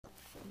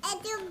And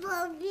the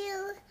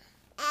blue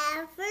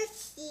ever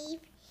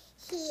sheep,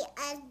 he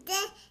a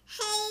the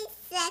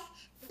haystack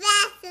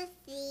fast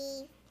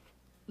asleep.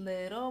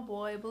 Little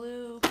boy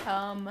blue,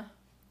 come.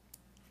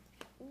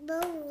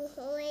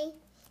 Boy,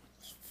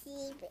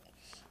 sheep,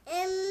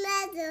 and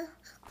mother,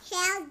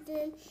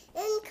 cabin,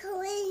 and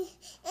queen,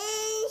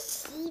 and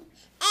sheep,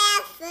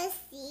 ever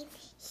sheep,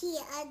 he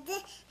a the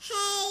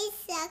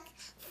haystack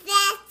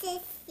fast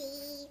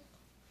asleep.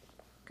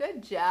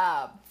 Good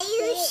job.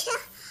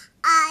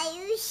 Are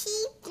you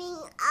sleeping?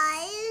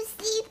 Are you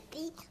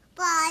sleeping?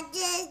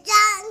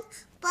 Ba-da-dum.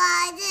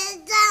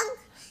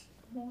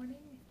 Morning.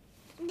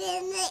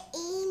 Then the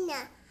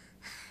Ina.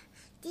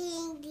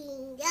 Ding,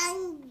 ding,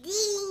 dong,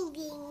 ding,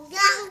 ding,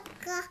 dong.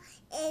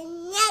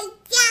 And the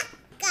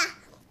jacka.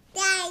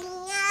 Dang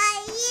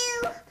are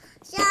you?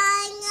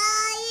 Dang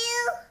are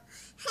you?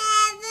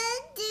 Have a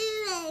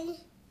doing.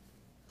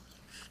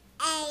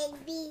 A,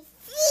 B,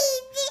 C,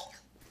 D.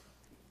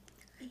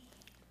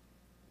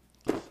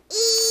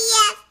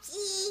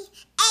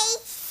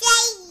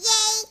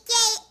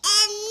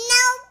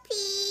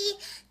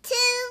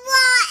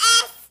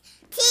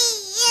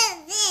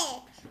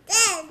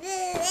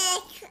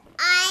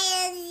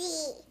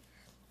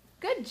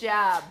 Good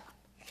job.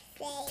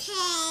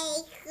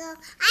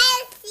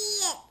 I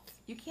see it.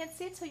 You can't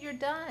see it till you're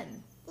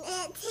done. Take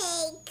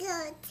in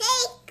the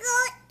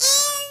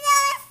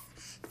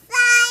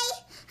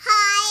sky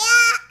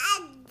higher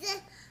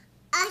and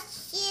I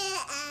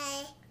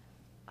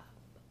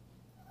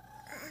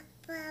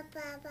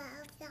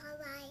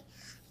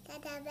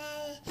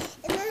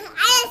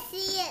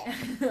see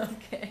it.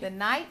 Okay. The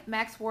night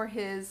Max wore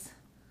his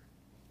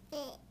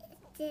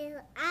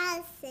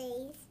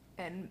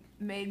and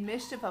made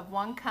mischief of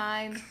one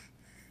kind,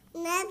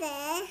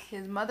 Mother,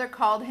 his mother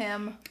called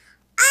him,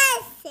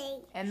 I see.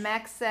 and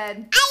Max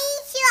said,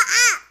 I eat you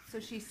up. so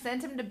she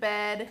sent him to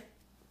bed.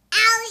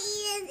 I'll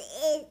eat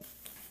it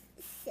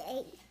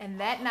safe And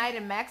that night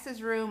in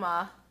Max's room,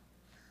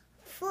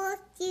 for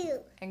you.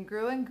 and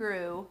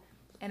grew,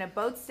 and a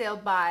boat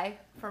sailed by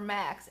for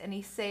Max, and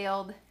he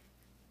sailed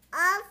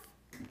Off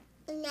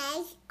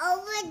nice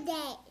over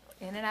there.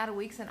 in and out of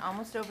weeks and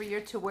almost over a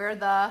year to where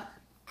the,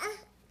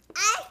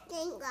 I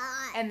think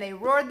God. and they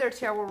roared their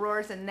terrible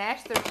roars and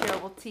gnashed their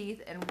terrible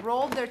teeth and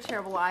rolled their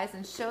terrible eyes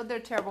and showed their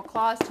terrible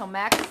claws till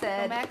Max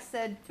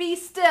said, be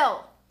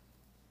still.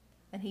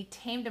 And he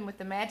tamed him with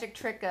the magic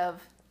trick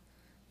of,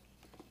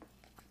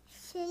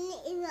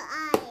 Shouldn't in the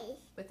eyes.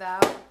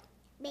 without,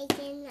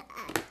 Making the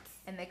eyes.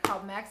 and they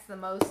called Max the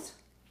most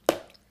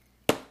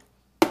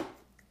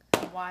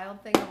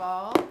wild thing of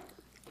all.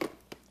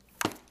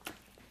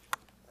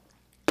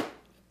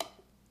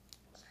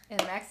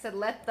 And Max said,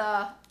 let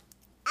the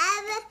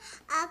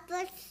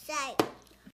Upper side.